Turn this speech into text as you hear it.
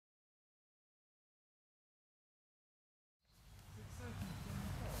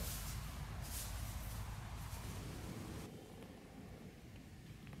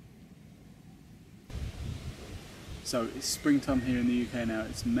So it's springtime here in the UK now,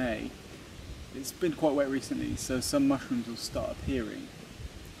 it's May. It's been quite wet recently, so some mushrooms will start appearing.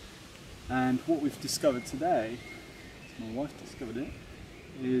 And what we've discovered today, my wife discovered it,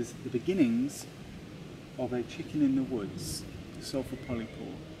 is the beginnings of a chicken in the woods, sulphureus.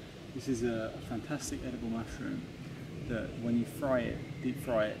 This is a fantastic edible mushroom that when you fry it, deep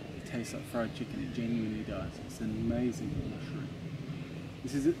fry it, it tastes like fried chicken. It genuinely does. It's an amazing mushroom.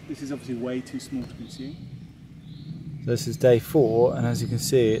 This is obviously way too small to consume. So this is day 4, and as you can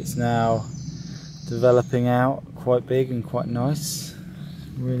see, it's now developing out quite big and quite nice.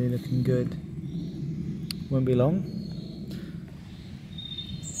 It's really looking good. Won't be long.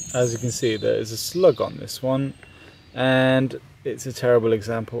 As you can see, there is a slug on this one, and it's a terrible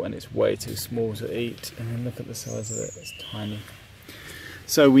example, and it's way too small to eat. And then look at the size of it, it's tiny.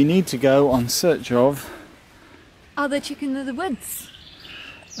 So we need to go on search of other chicken of the woods.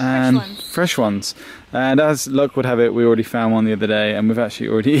 And fresh ones. And as luck would have it, we already found one the other day, and we've actually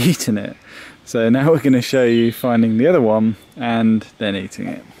already eaten it. So now we're going to show you finding the other one and then eating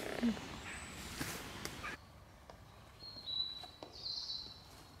it.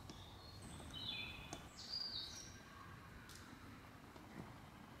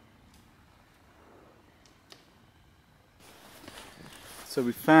 So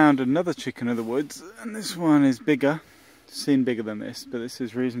we found another chicken of the woods, and this one is bigger. Seen bigger than this, but this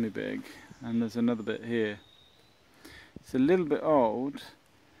is reasonably big. And there's another bit here. It's a little bit old,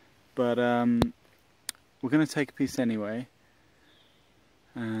 but we're going to take a piece anyway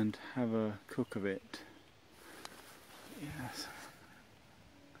and have a cook of it. Yes.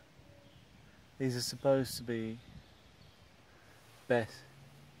 These are supposed to be best.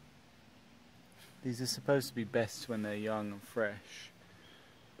 These are supposed to be best when they're young and fresh.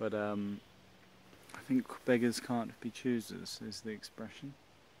 But I think beggars can't be choosers, is the expression.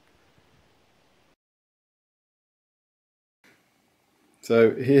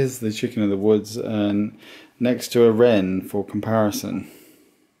 So here's the chicken of the woods, and next to a wren for comparison.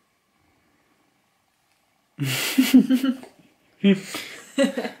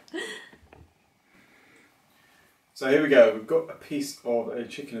 So here we go, we've got a piece of a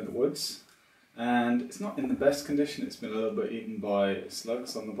chicken of the woods. And it's not in the best condition, it's been a little bit eaten by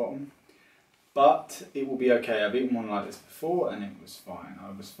slugs on the bottom. But it will be okay. I've eaten one like this before and it was fine.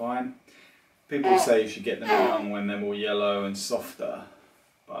 I was fine. People say you should get them young when they're more yellow and softer,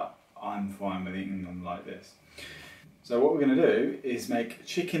 but I'm fine with eating them like this. So what we're going to do is make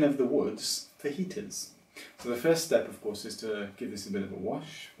chicken of the woods fajitas. So the first step, of course, is to give this a bit of a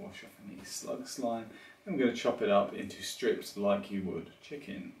wash off any slug slime. Then we're going to chop it up into strips like you would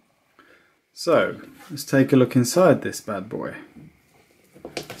chicken. So, let's take a look inside this bad boy.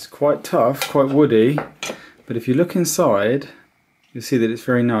 It's quite tough, quite woody, but if you look inside, you'll see that it's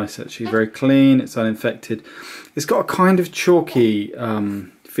very nice actually, very clean, it's uninfected. It's got a kind of chalky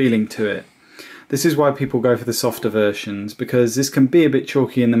feeling to it. This is why people go for the softer versions, because this can be a bit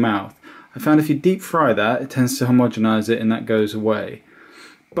chalky in the mouth. I found if you deep fry that, it tends to homogenize it and that goes away.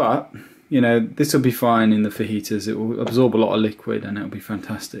 But, you know, this will be fine in the fajitas, it will absorb a lot of liquid and it'll be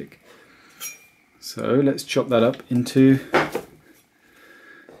fantastic. So let's chop that up into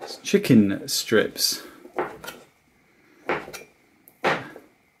chicken strips.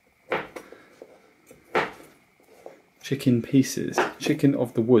 Chicken pieces. Chicken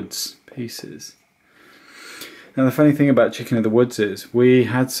of the woods pieces. Now the funny thing about chicken of the woods is we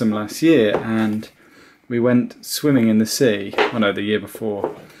had some last year and we went swimming in the sea. Oh no, the year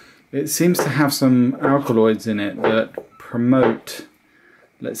before. It seems to have some alkaloids in it that promote,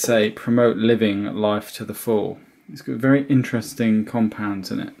 let's say, promote living life to the full. It's got very interesting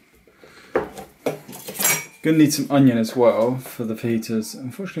compounds in it. Gonna need some onion as well for the fajitas.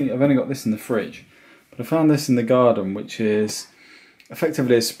 Unfortunately, I've only got this in the fridge, but I found this in the garden, which is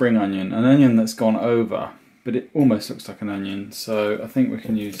effectively a spring onion, an onion that's gone over, but it almost looks like an onion, so I think we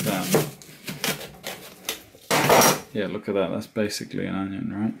can use that. Yeah, look at that, that's basically an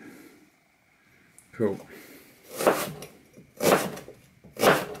onion, right? Cool.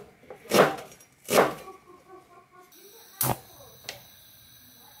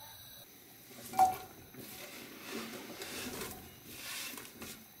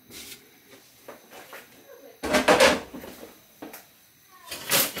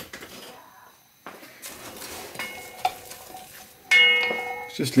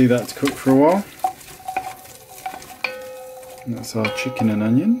 Just leave that to cook for a while. And that's our chicken and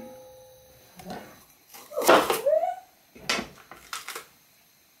onion.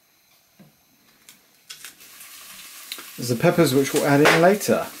 There's the peppers, which we'll add in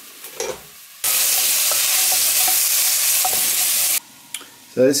later.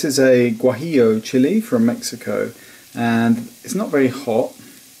 So this is a guajillo chili from Mexico, and it's not very hot.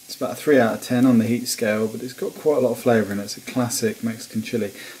 It's about a 3 out of 10 on the heat scale, but it's got quite a lot of flavour in it. It's a classic Mexican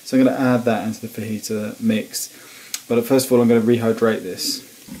chili. So I'm going to add that into the fajita mix. But first of all, I'm going to rehydrate this.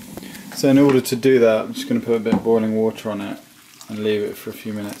 So in order to do that, I'm just going to put a bit of boiling water on it and leave it for a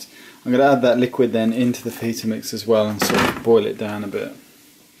few minutes. I'm going to add that liquid then into the fajita mix as well and sort of boil it down a bit.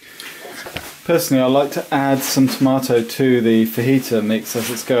 Personally, I like to add some tomato to the fajita mix as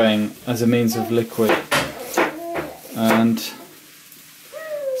it's going, as a means of liquid. And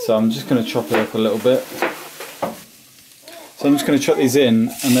so I'm just going to chop it up a little bit. So I'm just going to chop these in,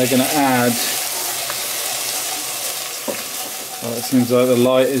 and they're going to add... Oh, it seems like the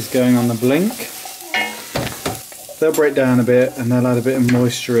light is going on the blink. They'll break down a bit and they'll add a bit of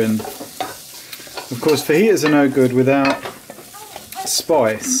moisture in. Of course, fajitas are no good without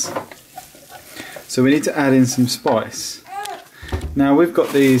spice. So we need to add in some spice. Now we've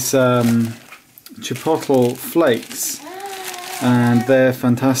got these chipotle flakes, and they're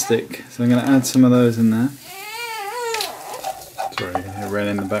fantastic. So I'm going to add some of those in there. Sorry, you can hear rain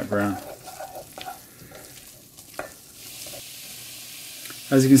in the background.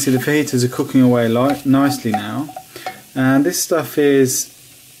 As you can see, the fajitas are cooking away nicely now, and this stuff is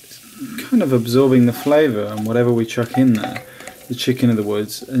kind of absorbing the flavour and whatever we chuck in there, the chicken of the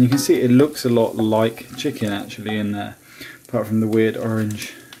woods, and you can see it looks a lot like chicken actually in there, apart from the weird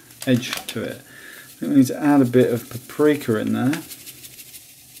orange edge to it. I think we need to add a bit of paprika in there.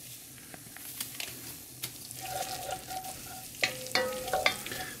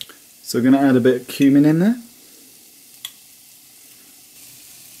 So we're going to add a bit of cumin in there.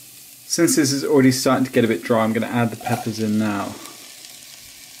 Since this is already starting to get a bit dry, I'm going to add the peppers in now.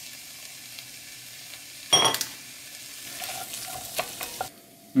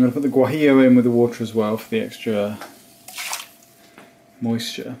 I'm going to put the guajillo in with the water as well for the extra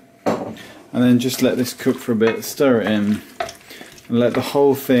moisture. And then just let this cook for a bit, stir it in, and let the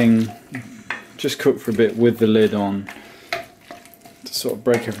whole thing just cook for a bit with the lid on to sort of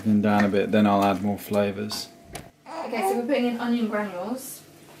break everything down a bit. Then I'll add more flavours. Okay, so we're putting in onion granules.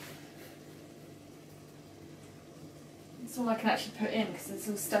 That's all I can actually put in because it's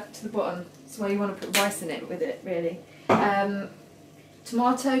all stuck to the bottom. That's why you want to put rice in it with it, really.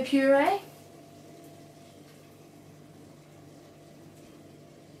 Tomato puree.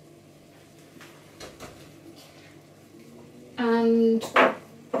 And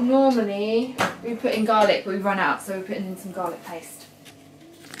normally we put in garlic, but we've run out, so we're putting in some garlic paste.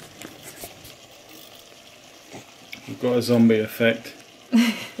 We've got a zombie effect.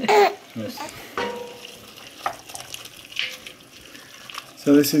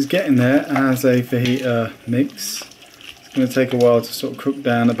 So this is getting there as a fajita mix. It's going to take a while to sort of cook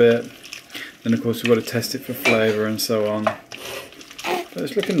down a bit. Then of course we've got to test it for flavour and so on. But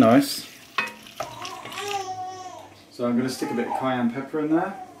it's looking nice. So I'm going to stick a bit of cayenne pepper in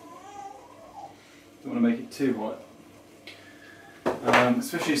there. Don't want to make it too hot.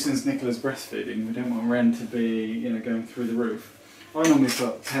 Especially since Nicola's breastfeeding, we don't want Ren to be, going through the roof. I normally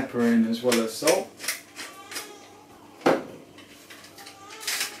put pepper in as well as salt.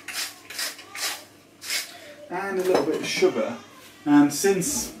 And a little bit of sugar. And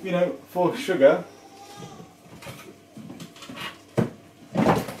since, for sugar, I'm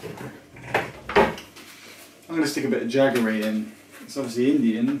going to stick a bit of jaggery in. It's obviously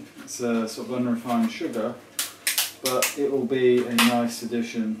Indian, it's a sort of unrefined sugar, but it will be a nice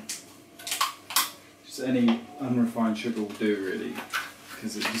addition. Just any unrefined sugar will do really,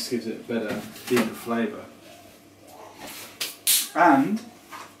 because it just gives it a better, deeper flavour. And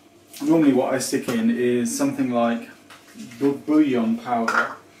normally what I stick in is something like bouillon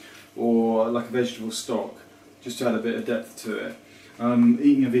powder or like a vegetable stock, just to add a bit of depth to it. I'm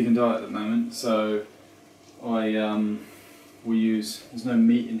eating a vegan diet at the moment, so there's no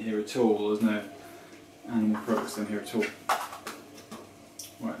meat in here at all, there's no animal products in here at all.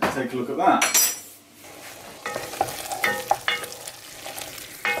 Right, let's take a look at that.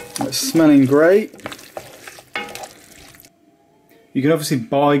 It's smelling great. You can obviously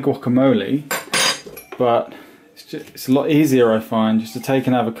buy guacamole, but it's a lot easier, I find, just to take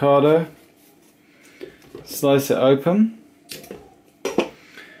an avocado, slice it open,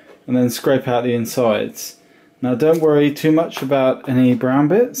 and then scrape out the insides. Now don't worry too much about any brown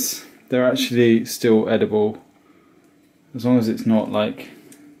bits, they're actually still edible, as long as it's not like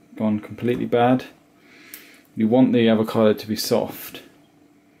gone completely bad. You want the avocado to be soft.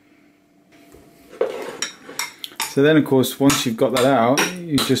 So then of course once you've got that out,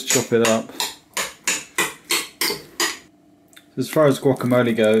 you just chop it up. As far as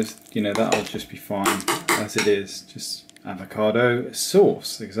guacamole goes, that'll just be fine as it is, just avocado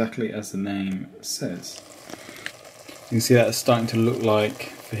sauce, exactly as the name says. You can see that it's starting to look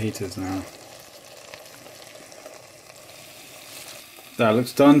like fajitas now. That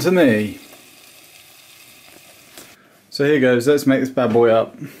looks done to me. So here goes, let's make this bad boy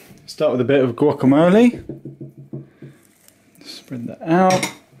up. Start with a bit of guacamole. Spread that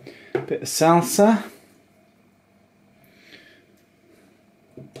out. A bit of salsa.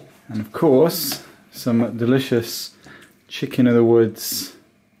 And of course, some delicious chicken of the woods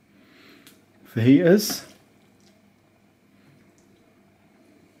fajitas.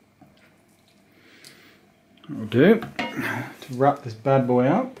 That'll do. To wrap this bad boy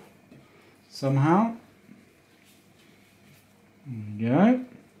up somehow. There we go.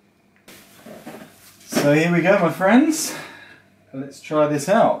 So here we go, my friends. Let's try this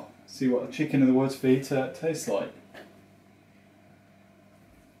out. See what a chicken of the woods fajita tastes like.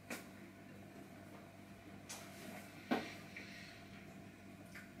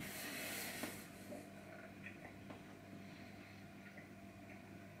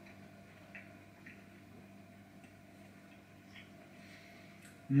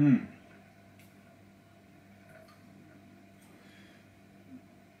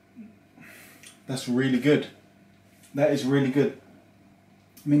 That's really good. That is really good.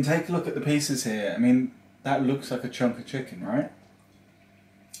 I mean, take a look at the pieces here. I mean, that looks like a chunk of chicken, right?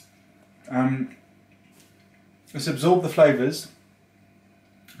 It's absorbed the flavours.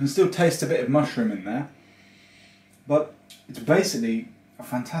 You can still taste a bit of mushroom in there. But it's basically a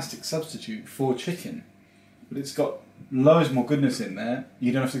fantastic substitute for chicken. But it's got loads more goodness in there.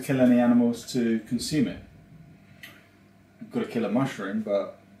 You don't have to kill any animals to consume it. You've got to kill a mushroom,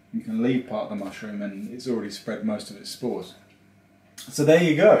 but you can leave part of the mushroom and it's already spread most of its spores. So there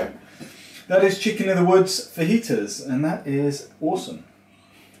you go. That is chicken of the woods fajitas, and that is awesome.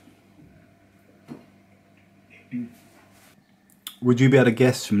 Would you be able to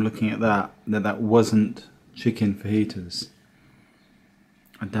guess from looking at that that wasn't chicken fajitas?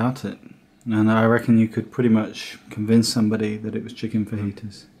 I doubt it. And I reckon you could pretty much convince somebody that it was chicken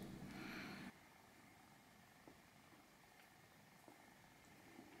fajitas.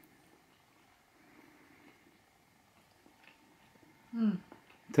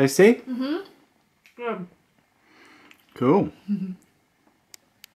 Tasty? Good. Cool.